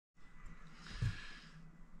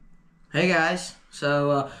Hey guys,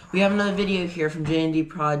 so we have another video here from J&D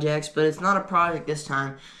Projects, but it's not a project this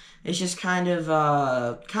time. It's just kind of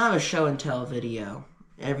a show and tell video,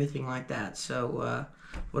 everything like that. So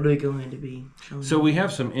what are we going to be showing? So we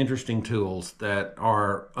have some interesting tools that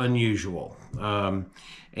are unusual,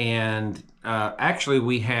 actually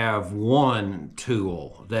we have one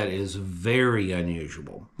tool that is very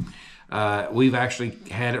unusual. We've actually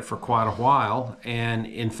had it for quite a while, and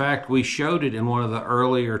in fact we showed it in one of the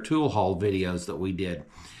earlier tool haul videos that we did.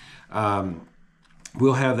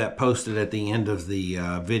 We'll have that posted at the end of the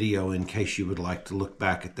video in case you would like to look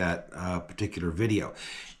back at that particular video.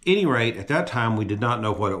 At any rate, at that time we did not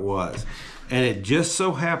know what it was, and it just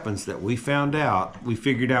so happens that we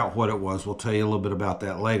figured out what it was. We'll tell you a little bit about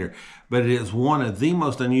that later, but it is one of the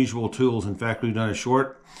most unusual tools. In fact, we've done a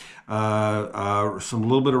short some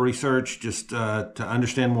little bit of research just to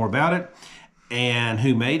understand more about it and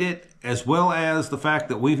who made it, as well as the fact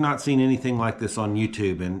that we've not seen anything like this on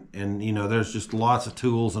YouTube. And you know, there's just lots of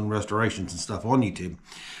tools and restorations and stuff on YouTube,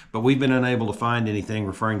 but we've been unable to find anything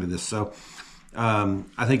referring to this. So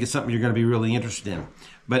I think it's something you're going to be really interested in.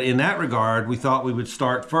 But in that regard, we thought we would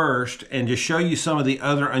start first and just show you some of the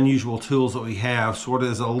other unusual tools that we have, sort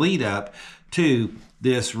of as a lead up to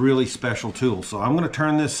this really special tool. So I'm going to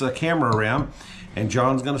turn this camera around, and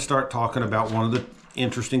John's going to start talking about one of the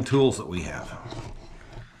interesting tools that we have.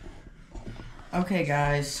 Okay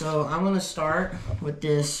guys, so I'm going to start with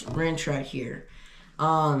this wrench right here.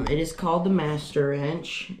 It is called the Master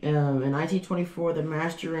Wrench. In 1924, the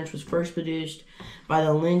Master Wrench was first produced by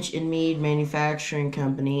the Lynch and Mead Manufacturing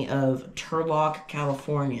Company of Turlock,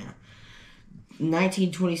 California. In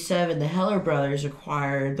 1927, the Heller brothers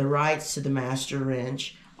acquired the rights to the Master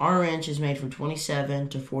Wrench. Our wrench is made from 27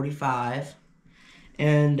 to 45.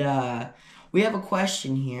 And we have a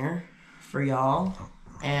question here for y'all.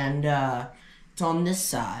 And it's on this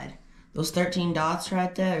side. Those 13 dots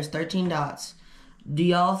right there, there's 13 dots. Do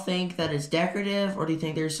y'all think that it's decorative, or do you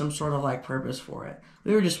think there's some sort of like purpose for it?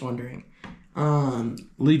 We were just wondering.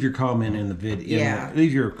 Leave your comment in the video. Yeah.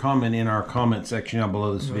 Leave your comment in our comment section down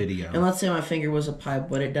below this video. And let's say my finger was a pipe.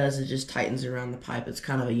 What it does is just tightens around the pipe. It's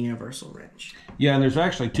kind of a universal wrench. Yeah, and there's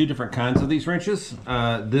actually two different kinds of these wrenches.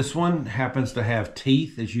 This one happens to have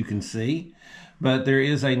teeth, as you can see. But there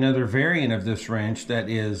is another variant of this wrench that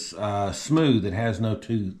is smooth. It has no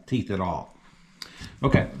teeth at all.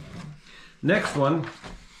 Okay. Next one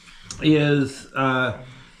is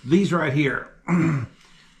these right here.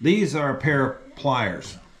 These are a pair of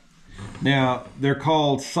pliers. Now, they're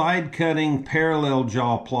called side-cutting parallel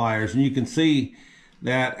jaw pliers, and you can see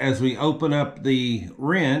that as we open up the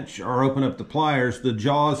wrench or open up the pliers, the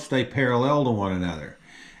jaws stay parallel to one another.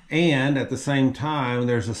 And at the same time,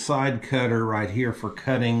 there's a side cutter right here for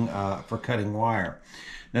cutting wire.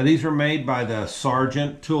 Now, these were made by the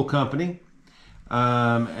Sargent Tool Company.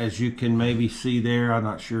 As you can maybe see there, I'm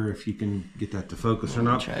not sure if you can get that to focus or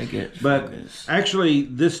not. Try to get focus. Actually,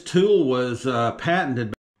 this tool was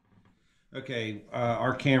patented. Okay,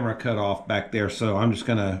 our camera cut off back there, so I'm just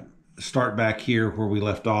going to start back here where we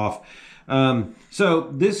left off.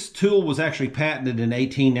 So this tool was actually patented in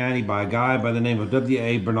 1890 by a guy by the name of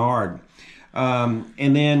W.A. Bernard. And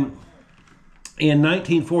then in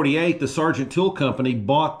 1948, the Sargent Tool Company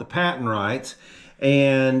bought the patent rights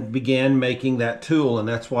and began making that tool, and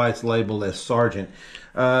that's why it's labeled as Sargent.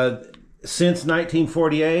 Since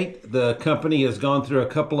 1948, the company has gone through a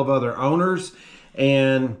couple of other owners,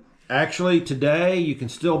 and actually today you can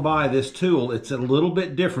still buy this tool. It's a little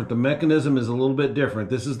bit different. The mechanism is a little bit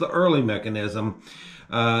different. This is the early mechanism,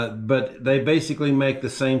 but they basically make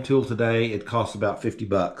the same tool today. It costs about 50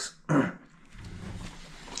 bucks.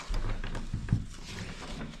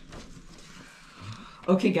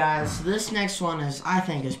 Okay guys, so this next one I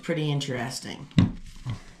think is pretty interesting.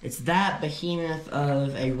 It's that behemoth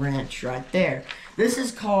of a wrench right there. This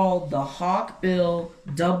is called the Hawkbill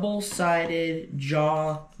Double-Sided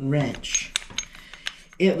Jaw Wrench.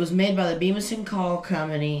 It was made by the Bemis & Call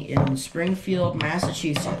Company in Springfield,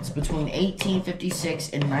 Massachusetts between 1856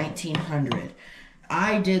 and 1900.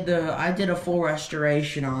 I did a full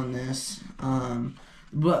restoration on this,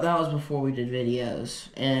 but that was before we did videos,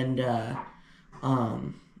 and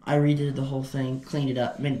I redid the whole thing, cleaned it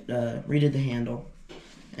up, redid the handle,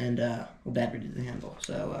 and well, Dad redid the handle.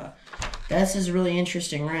 So this is a really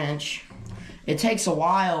interesting wrench. It takes a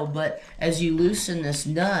while, but as you loosen this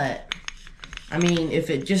nut, I mean, if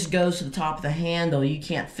it just goes to the top of the handle, you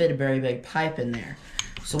can't fit a very big pipe in there.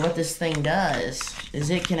 So what this thing does is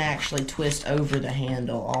it can actually twist over the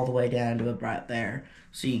handle all the way down to it right there,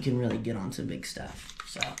 so you can really get on some big stuff.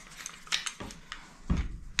 So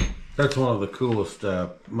That's one of the coolest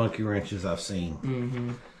monkey wrenches I've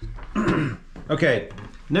seen. Okay,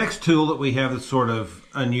 next tool that we have that's sort of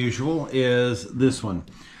unusual is this one.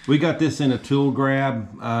 We got this in a tool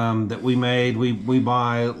grab that we made. We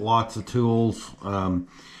buy lots of tools from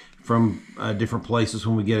different places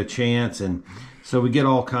when we get a chance, and so we get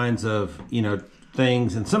all kinds of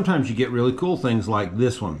things, and sometimes you get really cool things like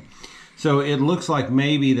this one. So it looks like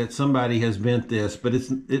maybe that somebody has bent this, but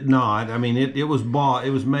it's not. I mean, it was bought,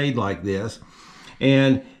 it was made like this.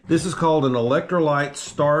 And this is called an electrolyte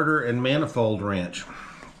starter and manifold wrench.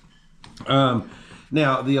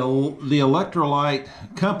 Now, the Electrolyte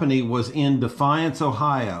company was in Defiance,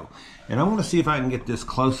 Ohio. And I want to see if I can get this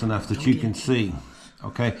close enough that you can see.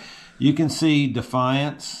 Okay, you can see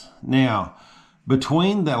Defiance. Now,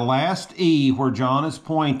 between the last E where John is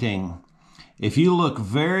pointing, if you look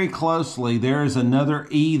very closely, there is another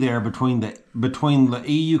E there between the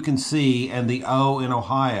E you can see and the O in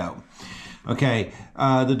Ohio. Okay,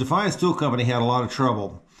 the Defiance Tool Company had a lot of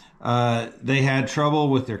trouble. They had trouble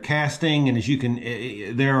with their casting, and as you can,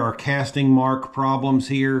 there are casting mark problems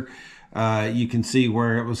here. You can see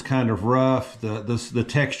where it was kind of rough. The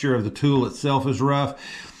texture of the tool itself is rough.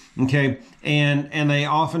 Okay, and they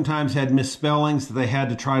oftentimes had misspellings that they had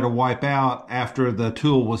to try to wipe out after the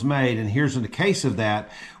tool was made. And here's a case of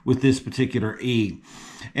that with this particular E.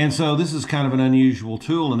 And so this is kind of an unusual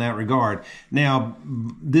tool in that regard. Now,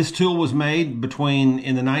 this tool was made in the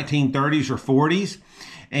 1930s or 40s.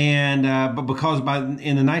 And but because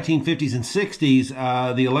in the 1950s and 60s,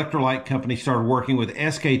 the Electrolyte company started working with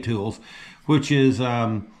SK Tools, which is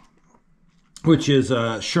Sherman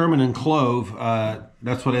and Clove.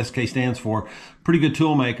 That's what SK stands for. Pretty good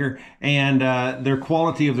tool maker, and their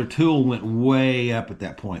quality of their tool went way up at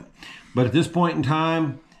that point. But at this point in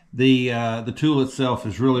time, the tool itself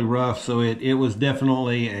is really rough, so it was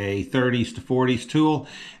definitely a 30s to 40s tool,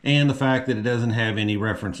 and the fact that it doesn't have any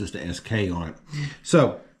references to SK on it.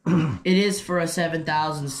 So it is for a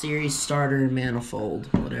 7000 series starter and manifold,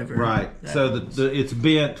 whatever. Right. So it's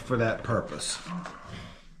bent for that purpose.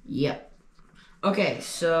 Yep. Okay,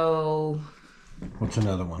 so what's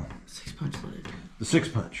another one? 6-punch leather. The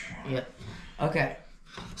 6-punch. Yep. Okay.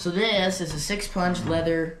 So this is a 6-punch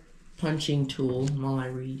leather punching tool. While I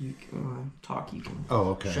read, you can talk. You can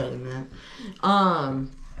show them that.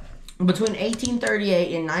 Between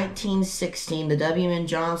 1838 and 1916, the W.M.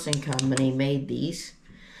 Johnson Company made these.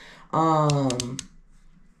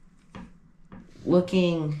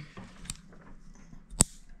 Looking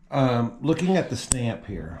at the stamp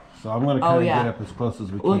here. So I'm going to kind of get up as close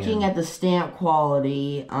as we can. Looking at the stamp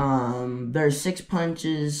quality, there's 6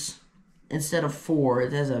 punches instead of 4.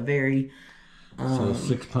 It has a very... so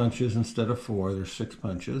 6 punches instead of 4. There's 6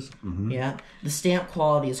 punches. Mm-hmm. Yeah. The stamp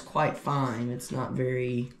quality is quite fine. It's not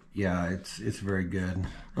very... Yeah, it's very good.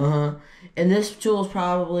 Uh-huh. And this tool is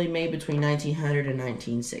probably made between 1900 and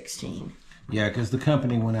 1916. Yeah, because the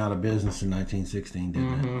company went out of business in 1916,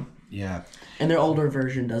 didn't it? Yeah. And their older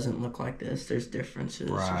version doesn't look like this. There's differences.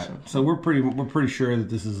 Right. So we're pretty sure that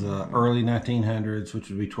this is early 1900s, which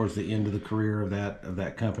would be towards the end of the career of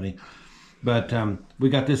that company. But we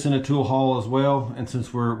got this in a tool haul as well, and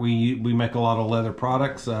since we make a lot of leather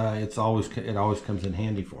products, it always comes in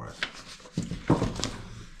handy for us.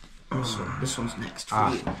 So this one's next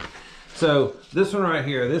for you. So this one right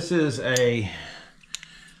here, this is a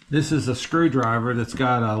screwdriver that's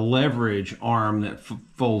got a leverage arm that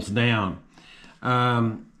folds down,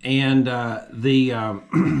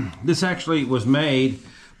 this actually was made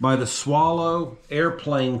by the Swallow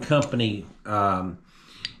Airplane Company, and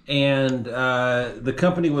the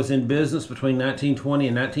company was in business between 1920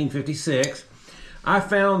 and 1956. I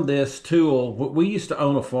found this tool. We used to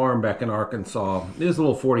own a farm back in Arkansas. It was a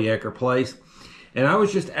little 40-acre place, and I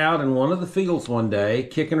was just out in one of the fields one day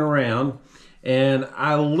kicking around, and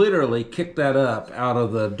I literally kicked that up out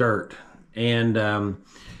of the dirt. And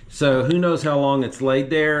so who knows how long it's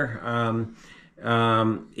laid there.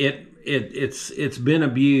 It's been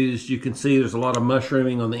abused. You can see there's a lot of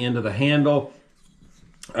mushrooming on the end of the handle.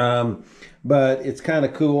 But it's kind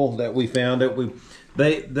of cool that we found it.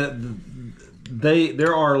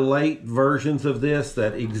 There are late versions of this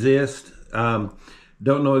that exist.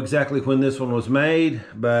 Don't know exactly when this one was made,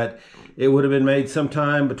 but it would have been made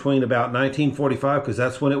sometime between about 1945, because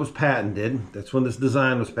that's when it was patented. That's when this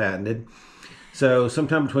design was patented. So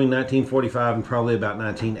sometime between 1945 and probably about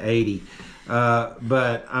 1980.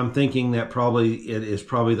 But I'm thinking that it is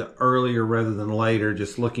probably the earlier rather than later,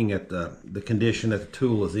 just looking at the condition that the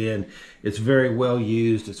tool is in. It's very well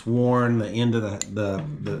used. It's worn. The end of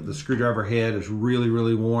the screwdriver head is really,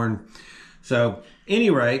 really worn. So, any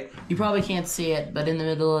rate, you probably can't see it, but in the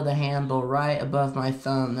middle of the handle, right above my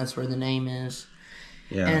thumb, that's where the name is.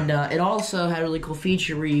 yeah. And it also had a really cool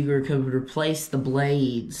feature where you could replace the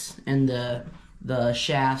blades and the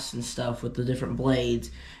shafts and stuff with the different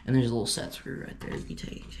blades. And there's a little set screw right there you can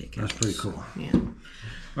take out. That's pretty cool. Yeah.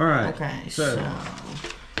 All right. Okay,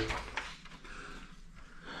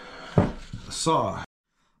 saw.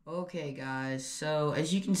 Okay, guys. So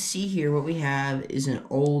as you can see here, what we have is an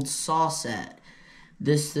old saw set.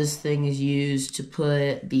 This thing is used to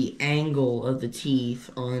put the angle of the teeth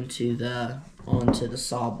onto the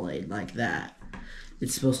saw blade like that.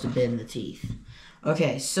 It's supposed to bend the teeth.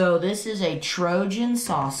 Okay, so this is a Trojan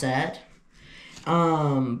saw set,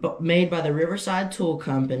 made by the Riverside Tool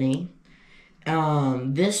Company.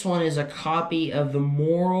 This one is a copy of the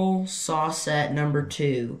Morrell saw set number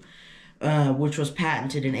 2, which was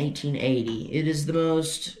patented in 1880. It is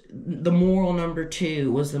the Morrell number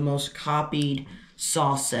 2 was the most copied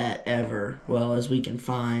saw set ever. Well, as we can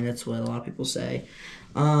find, that's what a lot of people say.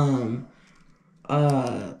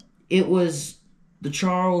 It was the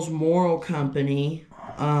Charles Morrell Company,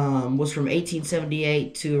 was from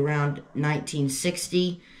 1878 to around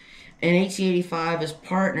 1960. In 1885, his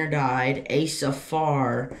partner died, Asa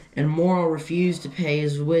Farr, and Morrell refused to pay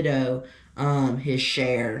his widow his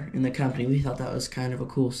share in the company. We thought that was kind of a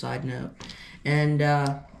cool side note. And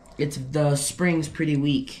the spring's pretty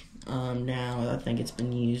weak now. I think it's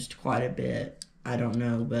been used quite a bit. I don't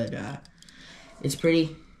know, but it's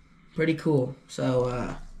pretty cool.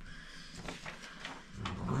 So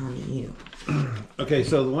on to you. Okay,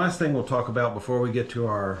 so the last thing we'll talk about before we get to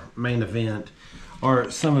our main event are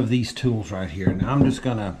some of these tools right here. Now I'm just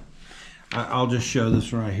gonna, I'll just show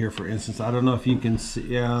this one right here for instance. I don't know if you can see,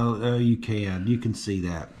 yeah, you can see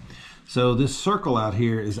that. So this circle out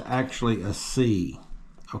here is actually a C,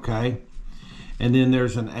 okay? And then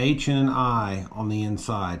there's an H and an I on the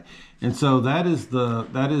inside. And so that is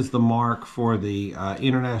the mark for the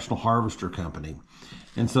International Harvester Company.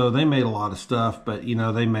 And so they made a lot of stuff, but you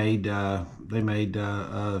know, they made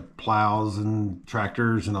plows and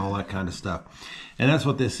tractors and all that kind of stuff. And that's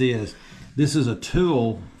what this is. This is a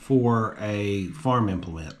tool for a farm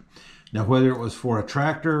implement. Now, whether it was for a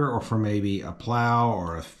tractor or for maybe a plow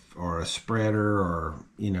or a spreader or,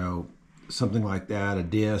 you know, something like that, a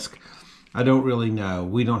disc, I don't really know.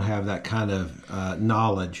 We don't have that kind of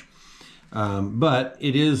knowledge. But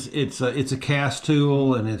it's a cast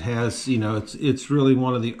tool, and it has, you know, it's really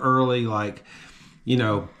one of the early, like, you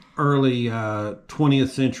know, early 20th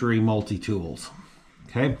century multi-tools.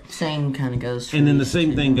 Okay. Same kind of goes for and then the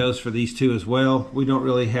same thing goes for these two as well. We don't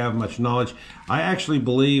really have much knowledge. I actually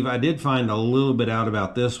believe I did find a little bit out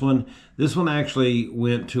about this one. This one actually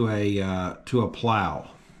went to a plow.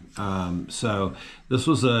 So this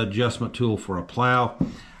was an adjustment tool for a plow.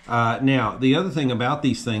 Now, the other thing about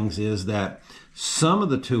these things is that some of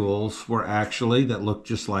the tools were actually, that looked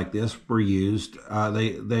just like this, were used.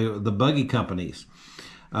 The buggy companies,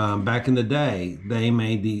 back in the day, they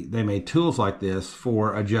made tools like this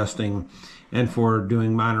for adjusting and for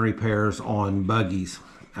doing minor repairs on buggies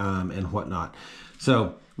and whatnot.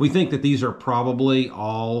 So we think that these are probably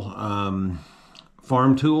all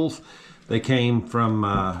farm tools. They came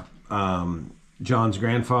from John's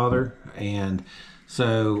grandfather, and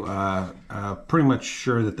so pretty much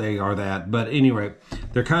sure that they are that. But anyway,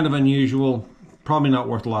 they're kind of unusual, probably not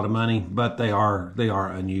worth a lot of money, but they are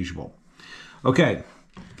unusual. Okay,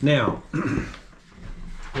 now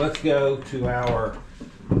let's go to our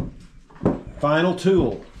final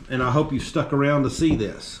tool, and I hope you stuck around to see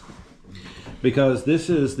this, because this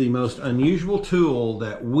is the most unusual tool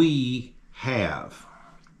that we have.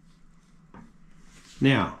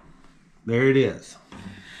 Now, there it is.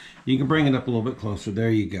 You can bring it up a little bit closer. There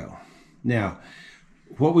you go. Now,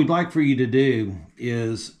 what we'd like for you to do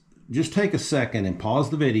is just take a second and pause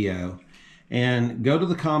the video and go to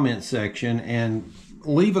the comment section and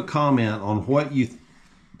leave a comment on what you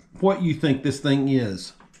think this thing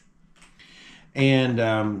is.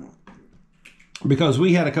 And because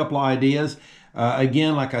we had a couple of ideas.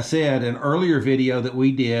 Again, like I said, an earlier video that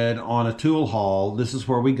we did on a tool haul, this is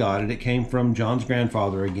where we got it. It came from John's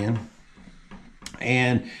grandfather again.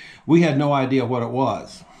 And we had no idea what it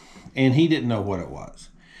was. And he didn't know what it was.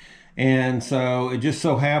 And so it just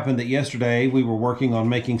so happened that yesterday we were working on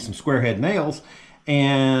making some square head nails.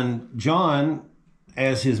 And John,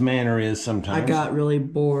 as his manner is sometimes, I got really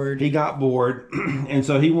bored. He got bored. And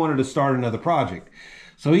so he wanted to start another project.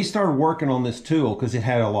 So he started working on this tool because it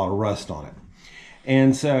had a lot of rust on it.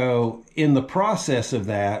 And so in the process of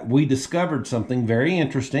that, we discovered something very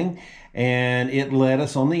interesting, and it led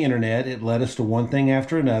us on the internet. It led us to one thing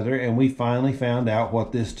after another, and we finally found out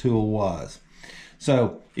what this tool was.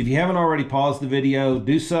 So if you haven't already paused the video,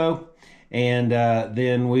 do so, and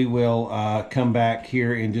then we will come back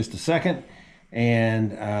here in just a second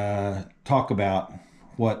and talk about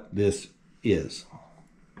what this is.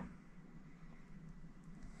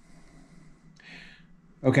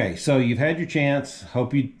 Okay, so you've had your chance.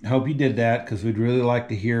 Hope you did that, because we'd really like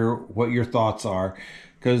to hear what your thoughts are,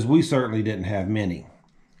 because we certainly didn't have many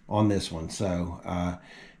on this one. So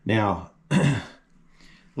now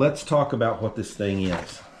let's talk about what this thing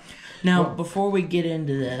is. Now, before we get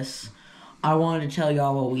into this, I wanted to tell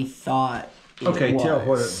y'all what we thought it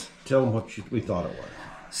was. Tell them what we thought it was.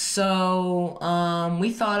 So,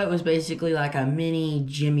 we thought it was basically like a mini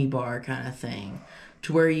Jimmy bar kind of thing,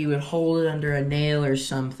 to where you would hold it under a nail or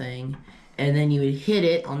something, and then you would hit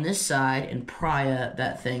it on this side and pry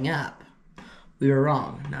that thing up. We were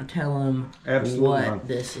wrong. Now tell them what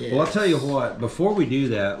this is. Well, I'll tell you what. Before we do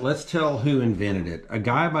that, let's tell who invented it. A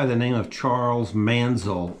guy by the name of Charles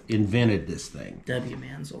Mansell invented this thing. W.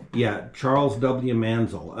 Mansell. Yeah, Charles W.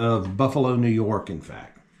 Mansell of Buffalo, New York, in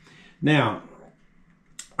fact. Now,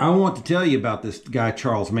 I want to tell you about this guy,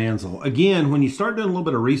 Charles Mansell. Again, when you start doing a little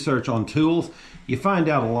bit of research on tools, you find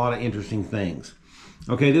out a lot of interesting things.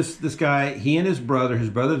 Okay, this guy, he and his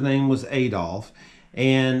brother's name was Adolf,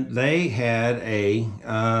 and they had they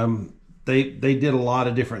did a lot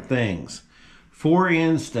of different things. For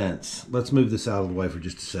instance, let's move this out of the way for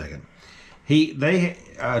just a second.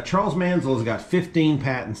 Charles Mansell has got 15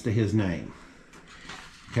 patents to his name.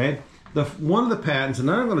 Okay, one of the patents, and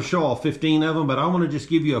I'm not going to show all 15 of them, but I want to just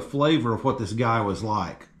give you a flavor of what this guy was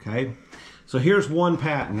like. Okay, so here's one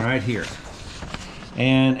patent right here.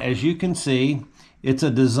 And as you can see, it's a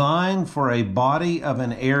design for a body of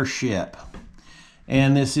an airship.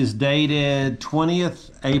 And this is dated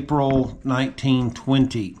 20th April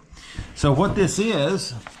 1920. So what this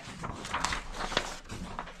is,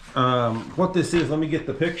 let me get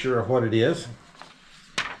the picture of what it is.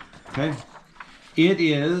 Okay. It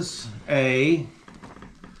is a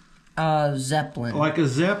Zeppelin. Like a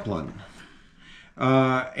Zeppelin.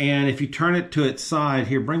 And if you turn it to its side,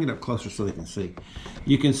 here, bring it up closer so they can see.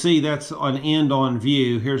 You can see that's an end-on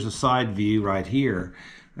view. Here's a side view right here.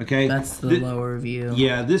 Okay, that's the lower view.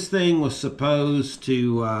 Yeah, this thing was supposed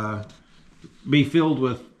to be filled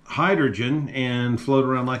with hydrogen and float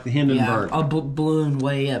around like the Hindenburg. Yeah, a balloon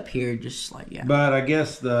way up here, just like, yeah. But I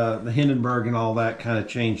guess the Hindenburg and all that kind of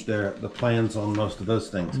changed the plans on most of those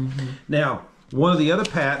things. Mm-hmm. Now, one of the other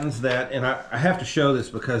patents that, and I have to show this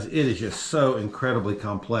because it is just so incredibly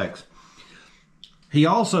complex. He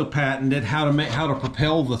also patented how to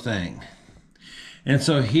propel the thing. And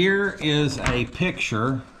so here is a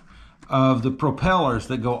picture of the propellers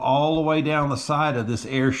that go all the way down the side of this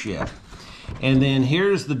airship. And then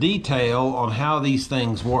here's the detail on how these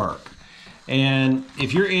things work. And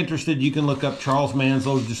if you're interested, you can look up Charles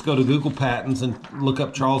Mansell. Just go to Google Patents and look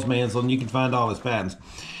up Charles Mansell, and you can find all his patents.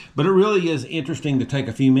 But it really is interesting to take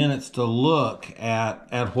a few minutes to look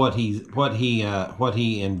at what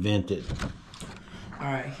he invented. All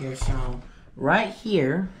right, here. So right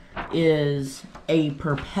here is a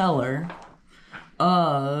propeller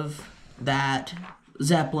of that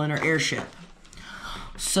Zeppelin or airship.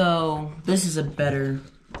 So this is a better,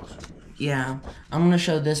 yeah. I'm gonna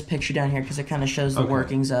show this picture down here because it kind of shows the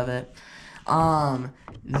workings of it.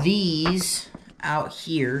 These out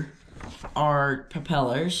here are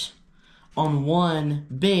propellers on one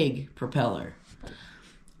big propeller.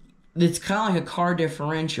 It's kind of like a car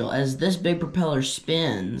differential. As this big propeller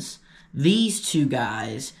spins, these two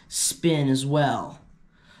guys spin as well.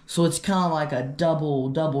 So it's kind of like a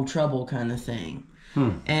double trouble kind of thing.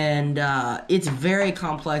 And it's very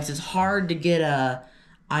complex. It's hard to get a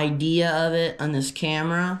idea of it on this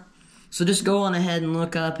camera. So just go on ahead and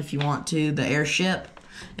look up, if you want to, the airship,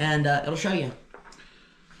 and it'll show you.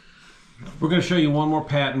 We're going to show you one more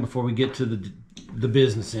patent before we get to the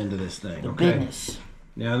business end of this thing. Okay? Business.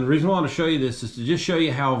 Now, the reason I want to show you this is to just show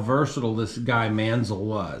you how versatile this guy Mansell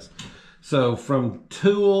was. So from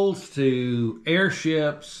tools to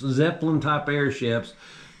airships, Zeppelin-type airships,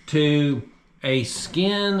 to a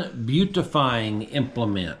skin beautifying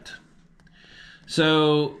implement.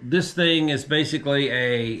 So this thing is basically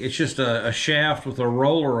it's just a shaft with a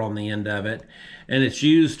roller on the end of it, and it's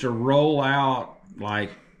used to roll out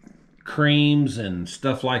like creams and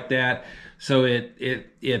stuff like that. So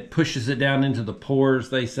it pushes it down into the pores,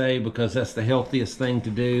 they say, because that's the healthiest thing to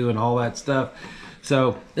do and all that stuff.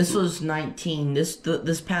 So this was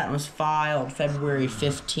this patent was filed February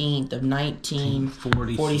 15th of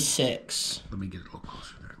 1946. Let me get it a little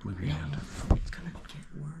closer there. Move your hand. It's gonna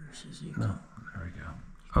get worse as you go. No, there we go.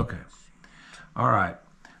 Okay. All right.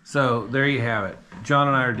 So there you have it. John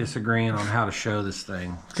and I are disagreeing on how to show this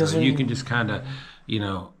thing. So you can just kind of,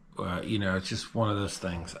 it's just one of those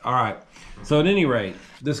things. All right. So at any rate,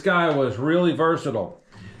 this guy was really versatile.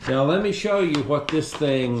 Now let me show you what this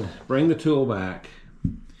thing, bring the tool back.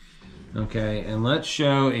 Okay, and let's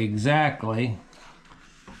show exactly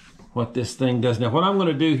what this thing does. Now what I'm going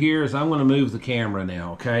to do here is I'm going to move the camera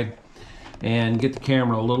now, okay? And get the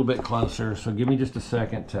camera a little bit closer. So give me just a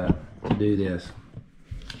second to do this.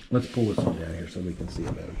 Let's pull this one down here so we can see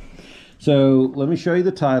it better. So let me show you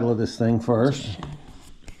the title of this thing first.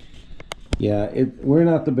 Yeah, we're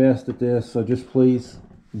not the best at this, so just please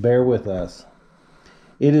bear with us.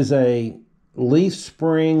 It is a leaf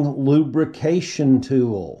spring lubrication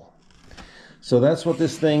tool. So that's what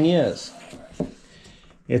this thing is.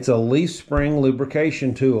 It's a leaf spring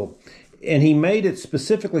lubrication tool. And he made it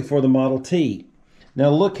specifically for the Model T. Now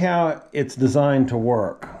look how it's designed to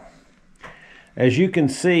work. As you can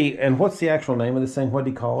see, and what's the actual name of this thing? What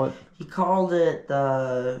did he call it? He called it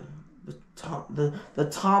the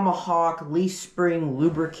Tomahawk Leaf Spring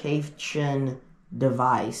Lubrication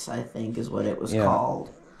Device, I think is what it was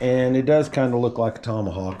called. And it does kind of look like a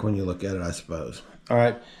tomahawk when you look at it, I suppose. All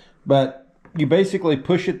right, but you basically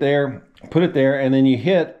push it there, put it there, and then you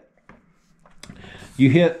hit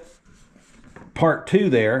part 2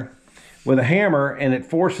 there with a hammer, and it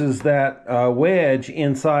forces that wedge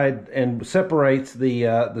inside and separates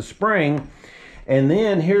the spring. And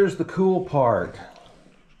then here's the cool part.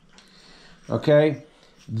 Okay,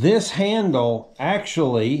 this handle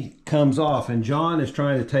actually comes off, and John is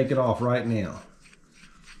trying to take it off right now.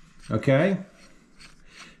 Okay,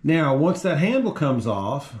 now once that handle comes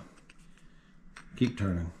off, keep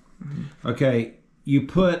turning. Okay, you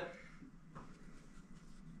put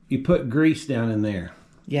grease down in there.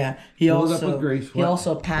 Yeah, he Fill it also up with grease. he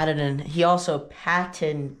also patented,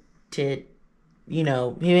 he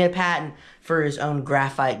made a patent for his own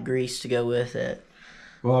graphite grease to go with it.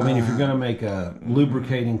 Well, I mean, if you're going to make a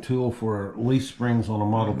lubricating tool for leaf springs on a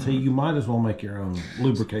Model T, you might as well make your own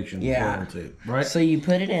lubrication tool too, right? So you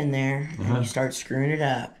put it in there, and you start screwing it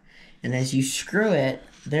up. And as you screw it,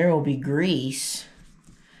 there will be grease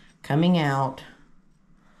coming out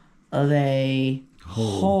of a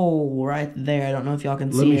hole right there. I don't know if y'all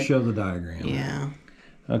can see it. Let me show the diagram. Yeah.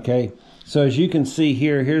 Okay, so as you can see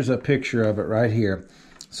here, here's a picture of it right here.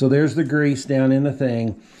 So there's the grease down in the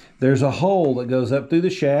thing. There's a hole that goes up through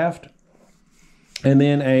the shaft, and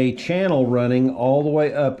then a channel running all the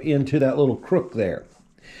way up into that little crook there.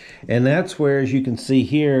 And that's where, as you can see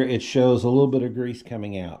here, it shows a little bit of grease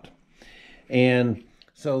coming out. And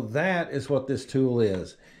so that is what this tool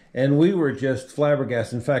is. And we were just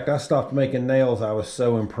flabbergasted. In fact, I stopped making nails. I was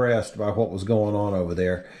so impressed by what was going on over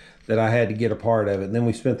there that I had to get a part of it. And then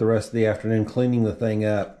we spent the rest of the afternoon cleaning the thing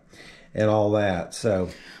up and all that. So,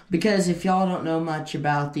 because if y'all don't know much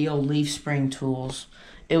about the old leaf spring tools,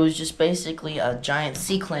 it was just basically a giant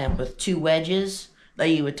C-clamp with 2 wedges that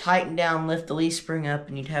you would tighten down, lift the leaf spring up,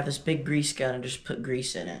 and you'd have this big grease gun and just put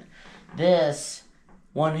grease in it. This,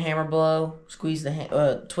 one hammer blow, twist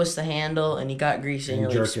the handle, and you got grease in your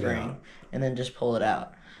leaf spring, and then just pull it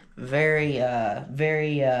out. Very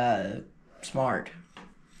smart.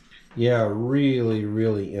 Yeah, really,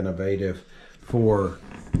 really innovative for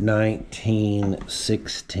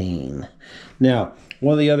 1916. Now,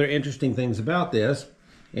 one of the other interesting things about this,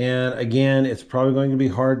 and again, it's probably going to be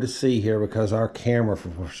hard to see here because our camera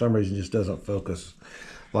for some reason just doesn't focus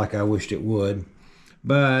like I wished it would,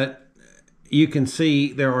 but you can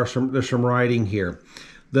see there's some writing here.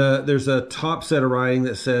 There's a top set of writing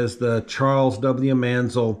that says the Charles W.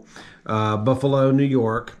 Mansell, Buffalo, New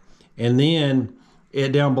York, and then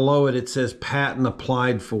down below it says patent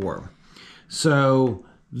applied for. So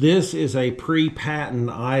this is a pre-patent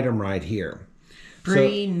item right here.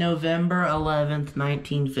 Pre-November 11th,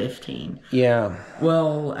 1915. Yeah.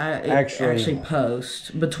 Well, actually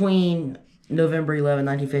post. Between November 11th,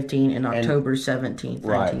 1915 and October 17th,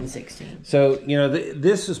 1916. So, you know,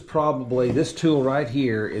 this tool right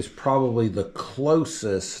here is probably the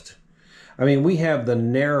closest. I mean, we have the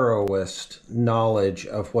narrowest knowledge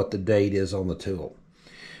of what the date is on the tool.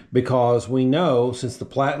 Because we know, since the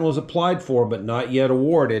patent was applied for but not yet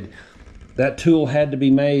awarded, that tool had to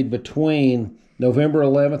be made between November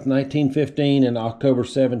 11th, 1915 and October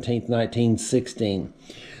 17th, 1916.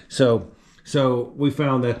 So we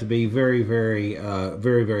found that to be very,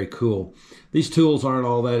 very cool. These tools aren't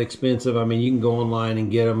all that expensive. I mean, you can go online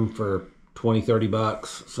and get them for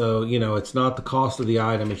 $20-30. So, you know, it's not the cost of the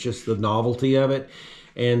item, it's just the novelty of it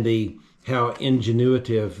and how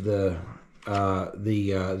ingenuitive the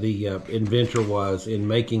inventor was in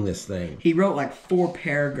making this thing. He wrote like 4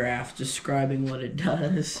 paragraphs describing what it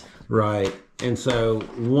does. Right. And so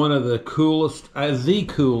one of the coolest, I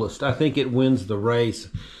think it wins the race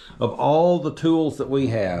of all the tools that we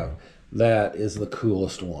have. That is the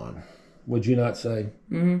coolest one. Would you not say?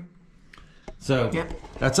 Mm-hmm. So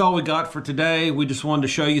that's all we got for today. We just wanted to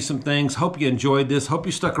show you some things. Hope you enjoyed this. Hope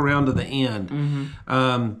you stuck around to the end.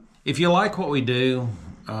 Mm-hmm. If you like what we do,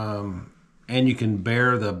 and you can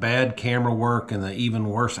bear the bad camera work and the even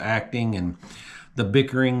worse acting and the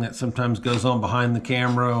bickering that sometimes goes on behind the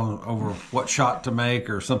camera over what shot to make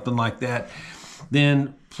or something like that,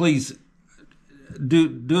 then please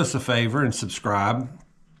do us a favor and subscribe.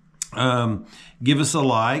 Give us a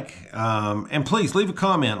like, and please leave a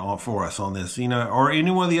comment for us on this, you know, or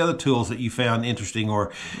any one of the other tools that you found interesting,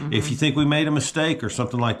 or if you think we made a mistake or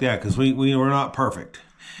something like that, because we were not perfect.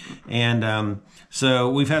 And so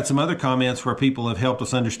we've had some other comments where people have helped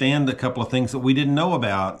us understand a couple of things that we didn't know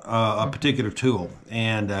about a particular tool,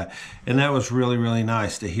 and that was really, really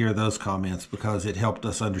nice to hear those comments because it helped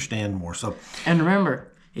us understand more. So, and remember,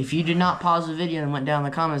 if you did not pause the video and went down the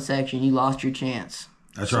comment section, you lost your chance.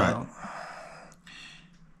 That's right.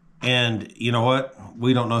 And you know what?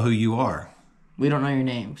 We don't know who you are. We don't know your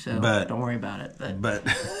name, so don't worry about it. But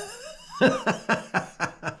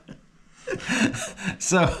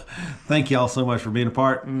so, thank you all so much for being a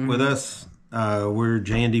part with us. We're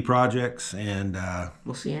J&D Projects, and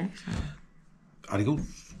we'll see you next time. Adios.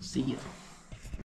 See you.